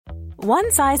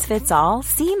One size fits all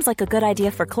seems like a good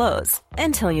idea for clothes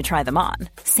until you try them on.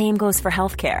 Same goes for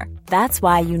healthcare. That's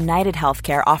why United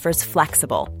Healthcare offers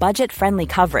flexible, budget-friendly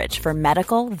coverage for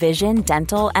medical, vision,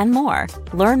 dental, and more.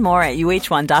 Learn more at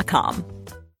uh1.com.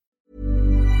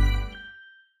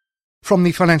 From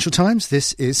the Financial Times,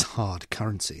 this is Hard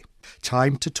Currency.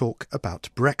 Time to talk about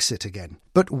Brexit again.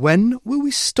 But when will we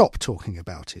stop talking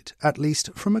about it, at least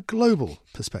from a global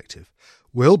perspective?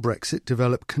 Will Brexit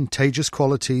develop contagious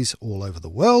qualities all over the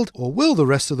world, or will the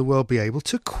rest of the world be able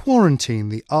to quarantine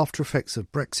the after-effects of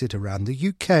Brexit around the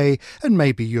UK and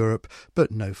maybe Europe,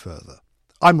 but no further?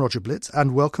 I'm Roger Blitz,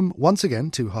 and welcome once again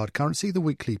to Hard Currency, the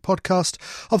weekly podcast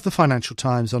of the Financial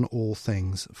Times on all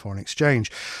things foreign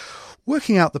exchange.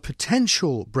 Working out the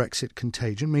potential Brexit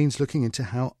contagion means looking into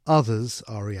how others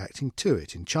are reacting to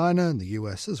it in China and the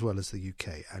US as well as the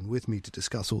UK. And with me to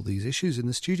discuss all these issues in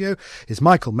the studio is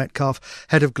Michael Metcalf,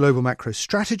 Head of Global Macro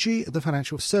Strategy at the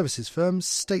financial services firm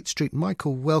State Street.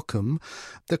 Michael, welcome.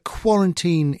 The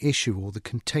quarantine issue or the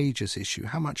contagious issue,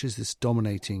 how much is this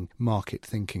dominating market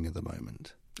thinking at the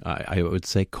moment? I would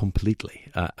say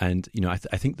completely. I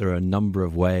think there are a number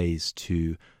of ways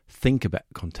to think about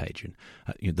contagion.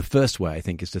 The first way, I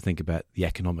think, is to think about the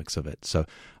economics of it. So,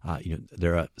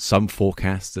 there are some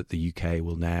forecasts that the UK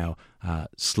will now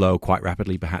slow quite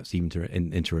rapidly, perhaps even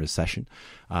into a recession.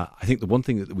 I think the one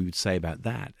thing that we would say about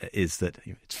that is that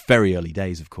it's very early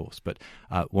days, of course, but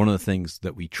one of the things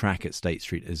that we track at State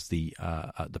Street is the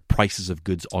prices of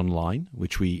goods online,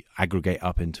 which we aggregate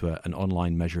up into an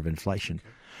online measure of inflation.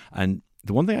 Okay. And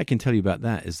the one thing I can tell you about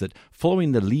that is that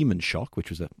following the Lehman shock, which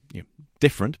was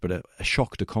different, but a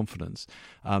shock to confidence,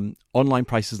 online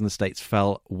prices in the States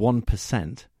fell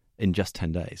 1% in just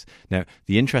 10 days. Now,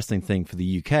 the interesting thing for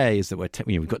the UK is that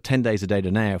we've got 10 days of data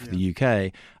now for the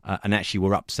UK, and actually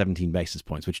we're up 17 basis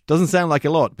points, which doesn't sound like a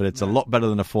lot, but it's a lot better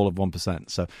than a fall of 1%.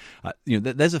 So,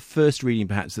 there's a first reading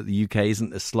perhaps that the UK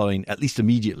isn't as slowing, at least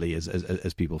immediately,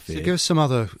 as people fear. So give us some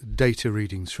other data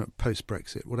readings from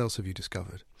post-Brexit. What else have you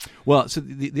discovered? Well, so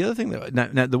the other thing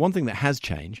now the one thing that has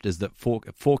changed is that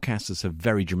forecasters have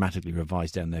very dramatically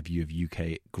revised down their view of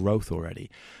UK growth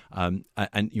already, and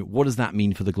what does that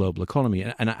mean for the global economy?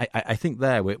 And I think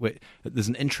there's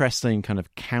an interesting kind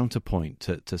of counterpoint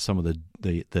to some of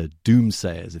the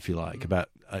doomsayers, if you like, about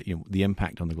the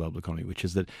impact on the global economy, which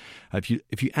is that if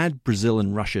you add Brazil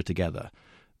and Russia together,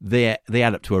 they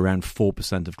add up to around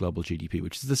 4% of global GDP,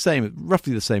 which is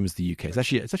roughly the same as the UK.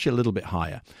 It's actually a little bit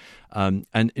higher, and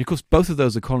of course both of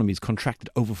those economies contracted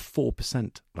over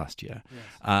 4% last year,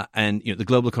 yes. And the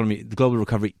global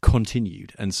recovery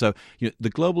continued, and so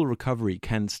the global recovery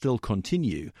can still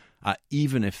continue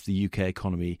even if the UK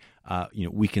economy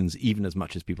weakens even as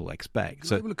much as people expect.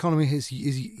 The global economy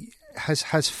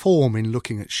has form in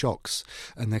looking at shocks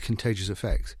and their contagious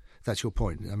effects. That's your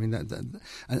point. I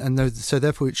mean, so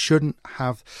therefore it shouldn't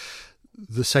have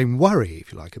the same worry,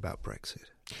 if you like, about Brexit.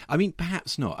 I mean,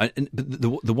 perhaps not. But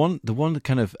the one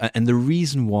kind of, and the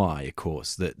reason why, of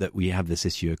course, that we have this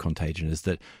issue of contagion is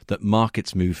that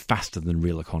markets move faster than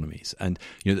real economies. And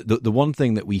the one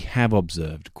thing that we have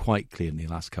observed quite clearly in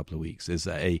the last couple of weeks is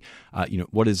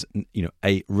what is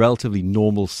a relatively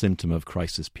normal symptom of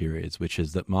crisis periods, which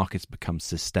is that markets become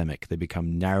systemic. They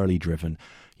become narrowly driven.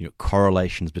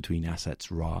 Correlations between assets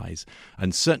rise.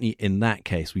 And certainly in that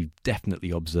case, we've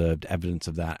definitely observed evidence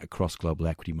of that across global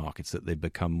equity markets, that they've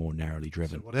become more narrowly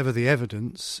driven. So whatever the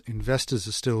evidence, investors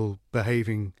are still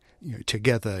behaving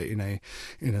together in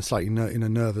a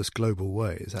nervous global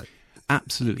way. Is that?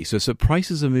 Absolutely. So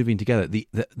prices are moving together.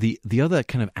 The other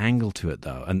kind of angle to it,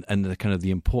 though, and the kind of the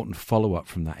important follow-up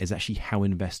from that is actually how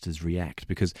investors react,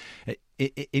 because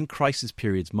in crisis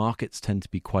periods, markets tend to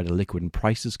be quite illiquid, and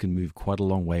prices can move quite a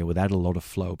long way without a lot of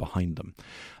flow behind them.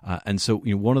 And so,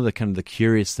 one of the kind of the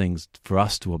curious things for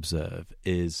us to observe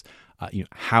is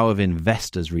how have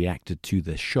investors reacted to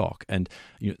this shock? And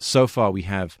so far we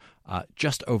have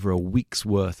just over a week's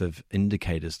worth of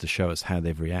indicators to show us how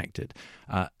they've reacted.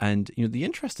 And the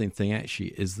interesting thing actually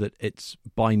is that it's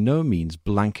by no means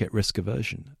blanket risk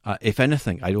aversion. If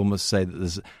anything, I'd almost say that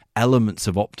there's elements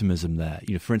of optimism there.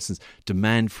 For instance,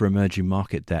 demand for emerging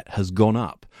market debt has gone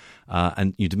up.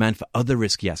 And demand for other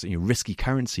risky assets, risky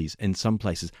currencies in some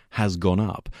places has gone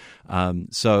up.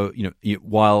 So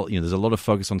while there's a lot of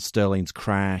focus on sterling's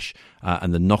crash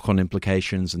and the knock-on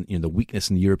implications, and the weakness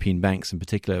in the European banks in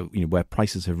particular, where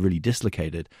prices have really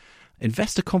dislocated,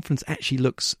 investor confidence actually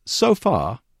looks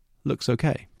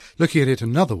okay. Looking at it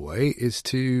another way is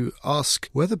to ask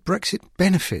whether Brexit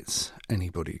benefits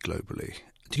anybody globally.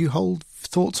 Do you hold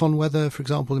thoughts on whether, for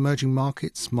example, emerging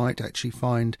markets might actually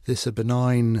find this a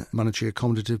benign monetary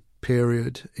accommodative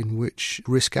period in which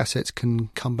risk assets can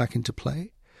come back into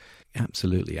play?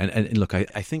 Absolutely. And look, I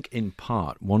think in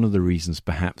part, one of the reasons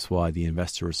perhaps why the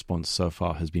investor response so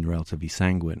far has been relatively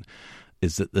sanguine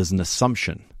is that there's an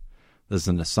assumption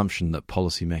that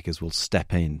policymakers will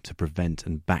step in to prevent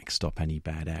and backstop any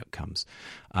bad outcomes.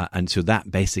 And so that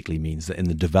basically means that in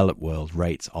the developed world,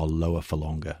 rates are lower for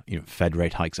longer. Fed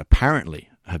rate hikes apparently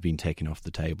have been taken off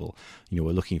the table.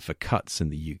 We're looking for cuts in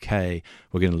the UK.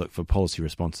 We're going to look for policy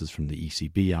responses from the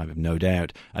ECB, I have no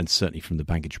doubt, and certainly from the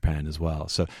Bank of Japan as well.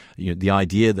 So, the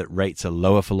idea that rates are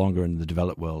lower for longer in the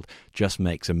developed world just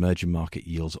makes emerging market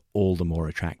yields all the more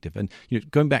attractive. And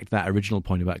going back to that original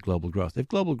point about global growth, if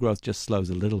global growth just slows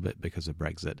a little bit because of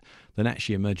Brexit, then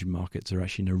actually emerging markets are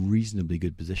actually in a reasonably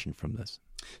good position from this.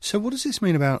 So what does this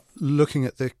mean about looking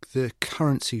at the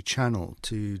currency channel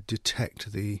to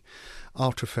detect the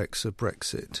after effects of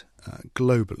Brexit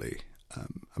globally?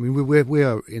 I mean, we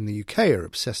are in the UK are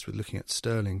obsessed with looking at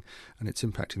sterling and its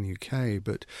impact in the UK,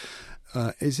 but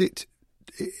is it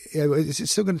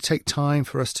still going to take time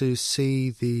for us to see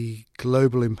the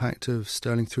global impact of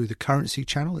sterling through the currency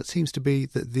channel? It seems to be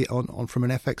that from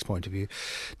an FX point of view,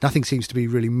 nothing seems to be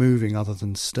really moving other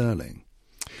than sterling.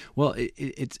 Well,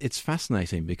 it's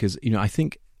fascinating because I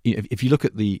think if you look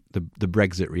at the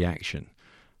Brexit reaction,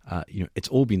 it's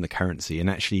all been the currency, and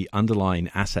actually underlying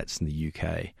assets in the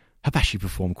UK have actually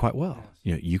performed quite well.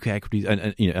 UK equities,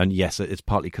 and yes, it's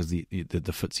partly because the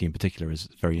FTSE in particular is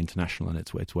very international in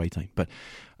its weighting, but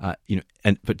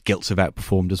but gilts have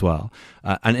outperformed as well.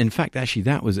 And in fact, actually,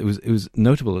 it was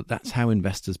notable that that's how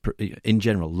investors, in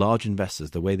general, large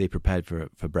investors, the way they prepared for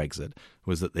Brexit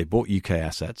was that they bought UK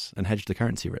assets and hedged the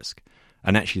currency risk.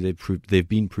 And actually, they've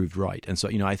been proved right. And so,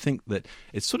 I think that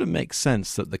it sort of makes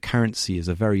sense that the currency is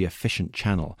a very efficient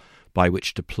channel by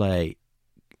which to play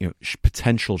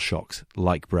potential shocks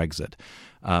like Brexit.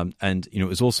 And it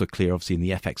was also clear, obviously, in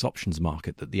the FX options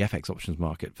market that the FX options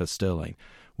market for sterling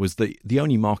was the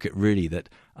only market really that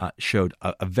showed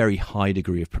a very high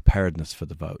degree of preparedness for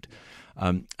the vote.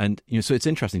 And so it's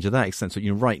interesting to that extent. So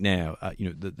right now,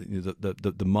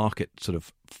 the market sort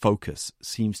of focus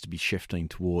seems to be shifting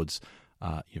towards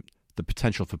the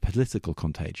potential for political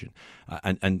contagion,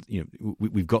 and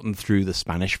we've gotten through the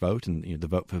Spanish vote, and the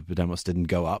vote for Podemos didn't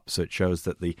go up, so it shows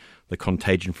that the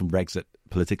contagion from Brexit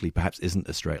politically perhaps isn't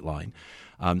a straight line.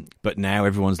 But now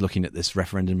everyone's looking at this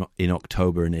referendum in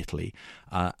October in Italy,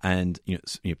 and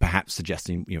perhaps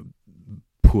suggesting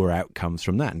poor outcomes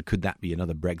from that, and could that be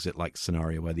another Brexit-like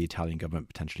scenario where the Italian government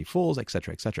potentially falls,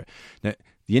 etc., etc. Now,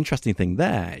 the interesting thing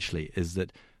there actually is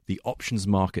that the options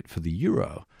market for the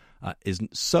euro is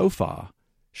so far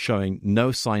showing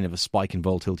no sign of a spike in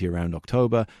volatility around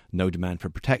October, no demand for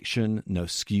protection, no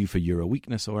skew for euro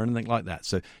weakness or anything like that.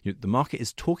 So the market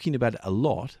is talking about it a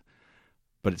lot,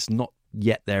 but it's not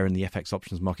yet there in the FX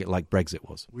options market like Brexit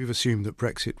was. We've assumed that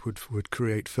Brexit would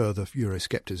create further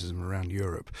Euroscepticism around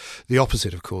Europe. The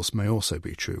opposite, of course, may also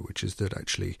be true, which is that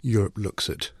actually Europe looks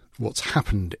at what's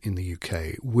happened in the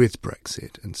UK with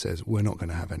Brexit and says we're not going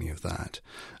to have any of that,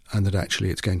 and that actually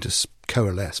it's going to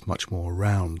coalesce much more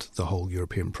around the whole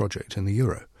European project and the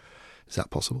euro. Is that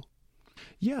possible?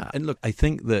 Yeah, and look, I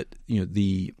think that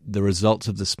the results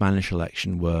of the Spanish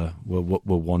election were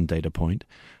one data point.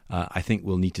 I think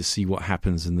we'll need to see what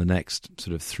happens in the next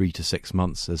sort of 3 to 6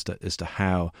 months as to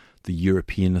how the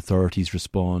European authorities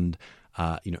respond.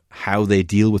 How they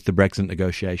deal with the Brexit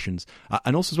negotiations,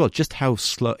 and also as well just how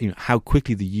slow, how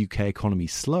quickly the UK economy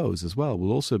slows as well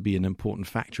will also be an important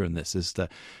factor in this. Is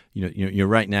that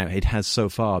right now it has so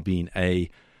far been I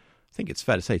think it's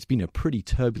fair to say it's been a pretty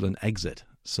turbulent exit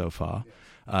so far,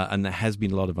 and there has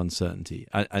been a lot of uncertainty,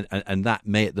 and that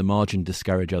may at the margin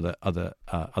discourage other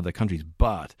countries.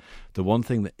 But the one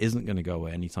thing that isn't going to go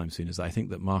away anytime soon is I think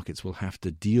that markets will have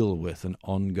to deal with an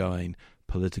ongoing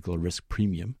political risk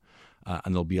premium.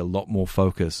 And there'll be a lot more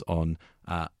focus on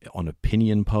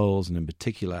opinion polls, and in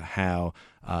particular how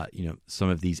some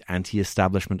of these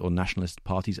anti-establishment or nationalist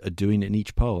parties are doing in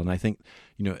each poll. And I think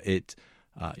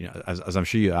as I'm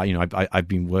sure I've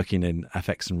been working in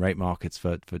FX and rate markets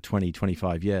for 20,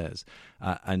 25 years,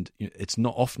 and it's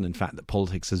not often, in fact, that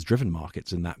politics has driven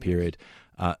markets in that period.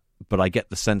 But I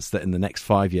get the sense that in the next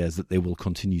 5 years that they will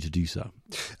continue to do so.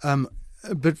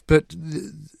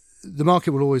 The market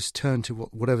will always turn to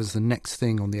whatever's the next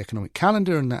thing on the economic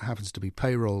calendar, and that happens to be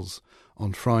payrolls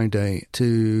on Friday.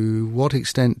 To what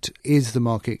extent is the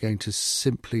market going to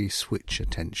simply switch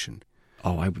attention?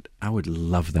 Oh, I would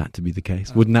love that to be the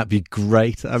case. Wouldn't that be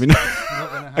great? I mean,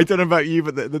 I don't know about you,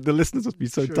 but the listeners must be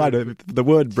so tired of the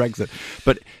word Brexit.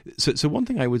 But so one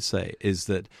thing I would say is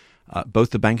that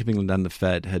both the Bank of England and the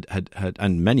Fed had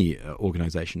and many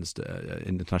organisations,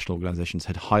 international organisations,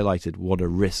 had highlighted what a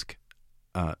risk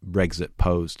Brexit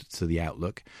posed to the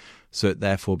outlook. So it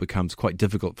therefore becomes quite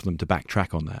difficult for them to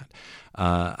backtrack on that.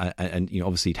 And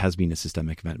obviously it has been a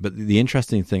systemic event. But the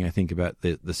interesting thing I think about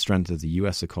the strength of the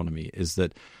US economy is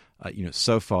that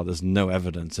so far there's no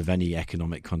evidence of any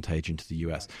economic contagion to the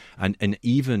US. And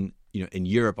even in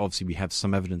Europe, obviously, we have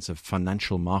some evidence of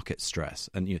financial market stress.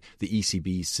 And the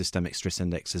ECB's systemic stress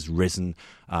index has risen.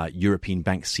 European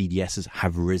bank CDSs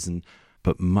have risen,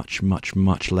 but much, much,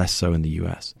 much less so in the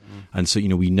US. And so,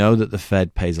 we know that the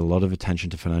Fed pays a lot of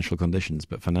attention to financial conditions,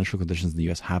 but financial conditions in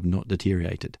the US have not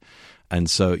deteriorated. And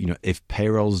so, if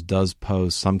payrolls does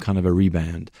pose some kind of a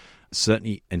rebound,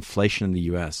 certainly inflation in the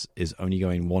US is only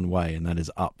going one way, and that is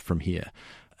up from here.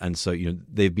 And so,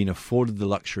 they've been afforded the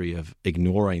luxury of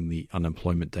ignoring the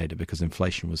unemployment data because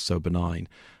inflation was so benign.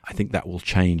 I think that will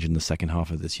change in the second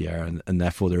half of this year. And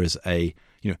therefore, there is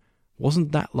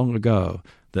wasn't that long ago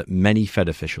that many Fed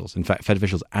officials, in fact, Fed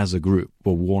officials as a group,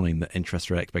 were warning that interest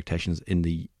rate expectations in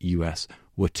the US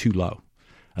were too low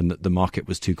and that the market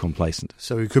was too complacent.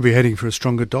 So we could be heading for a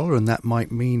stronger dollar, and that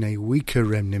might mean a weaker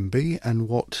renminbi. And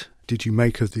what did you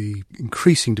make of the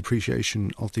increasing depreciation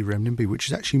of the renminbi, which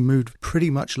has actually moved pretty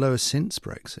much lower since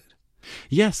Brexit?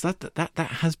 Yes, that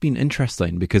has been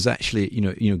interesting because actually,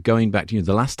 going back to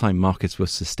the last time markets were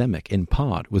systemic, in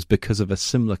part, was because of a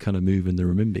similar kind of move in the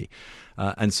renminbi.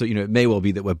 And so, it may well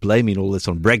be that we're blaming all this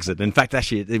on Brexit. In fact,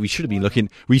 actually, we should have been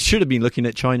looking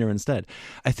at China instead.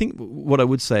 I think what I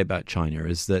would say about China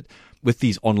is that with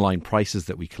these online prices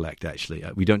that we collect, actually,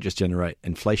 we don't just generate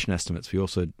inflation estimates. We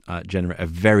also generate a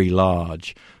very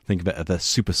large, think of it as a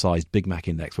supersized Big Mac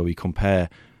index, where we compare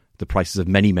the prices of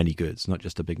many, many goods, not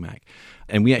just a Big Mac.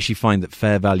 And we actually find that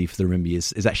fair value for the renminbi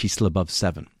is actually still above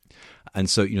 7. And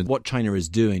so, what China is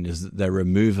doing is that they're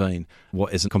removing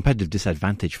what is a competitive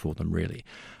disadvantage for them, really.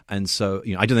 And so,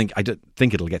 I don't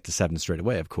think it'll get to 7 straight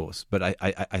away, of course. But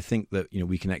I think that,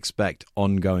 we can expect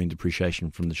ongoing depreciation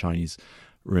from the Chinese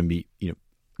renminbi,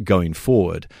 going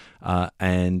forward.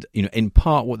 And, in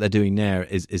part what they're doing there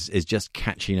is just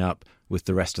catching up with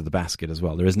the rest of the basket as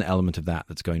well. There is an element of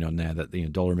that's going on there, that the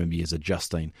dollar renminbi is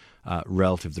adjusting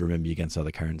relative to the renminbi against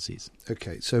other currencies.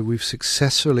 Okay, so we've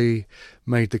successfully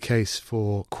made the case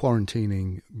for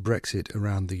quarantining Brexit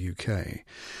around the UK.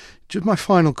 Just my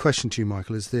final question to you,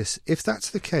 Michael, is this. If that's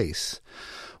the case,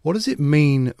 what does it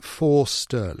mean for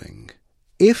sterling?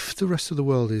 If the rest of the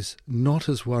world is not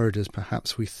as worried as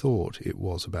perhaps we thought it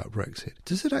was about Brexit,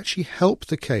 does it actually help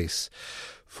the case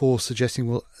for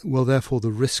suggesting, well, therefore the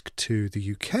risk to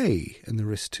the UK and the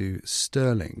risk to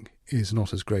sterling is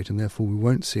not as great, and therefore we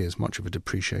won't see as much of a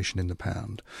depreciation in the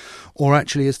pound? Or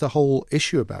actually is the whole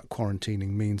issue about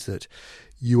quarantining means that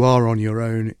you are on your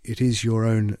own, it is your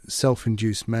own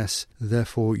self-induced mess,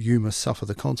 therefore you must suffer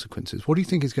the consequences? What do you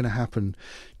think is going to happen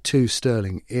to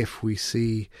sterling if we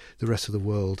see the rest of the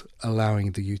world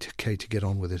allowing the UK to get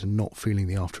on with it and not feeling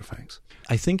the after effects?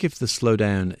 I think if the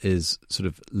slowdown is sort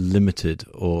of limited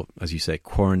or, as you say,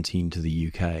 quarantined to the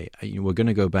UK, we're going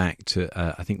to go back to,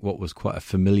 I think, what was quite a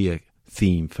familiar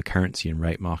theme for currency and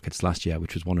rate markets last year,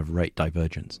 which was one of rate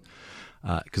divergence.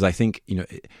 Because I think,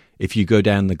 if you go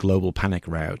down the global panic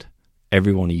route,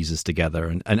 everyone eases together.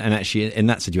 And actually, in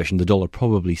that situation, the dollar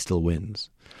probably still wins.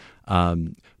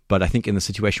 But I think in the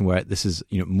situation where this is,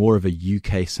 more of a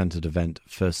UK-centered event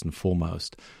first and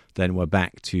foremost, then we're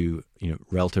back to,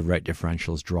 relative rate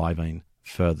differentials driving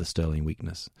further sterling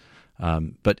weakness.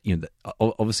 But,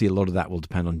 obviously a lot of that will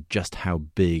depend on just how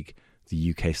big the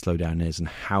UK slowdown is and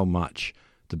how much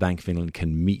the Bank of England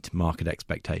can meet market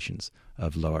expectations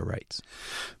of lower rates.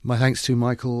 My thanks to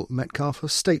Michael Metcalf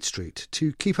of State Street.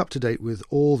 To keep up to date with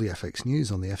all the FX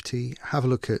news on the FT, have a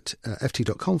look at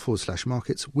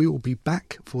ft.com/markets. We will be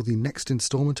back for the next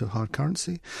instalment of Hard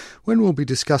Currency, when we'll be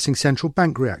discussing central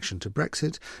bank reaction to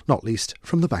Brexit, not least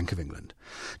from the Bank of England.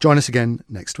 Join us again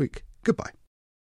next week. Goodbye.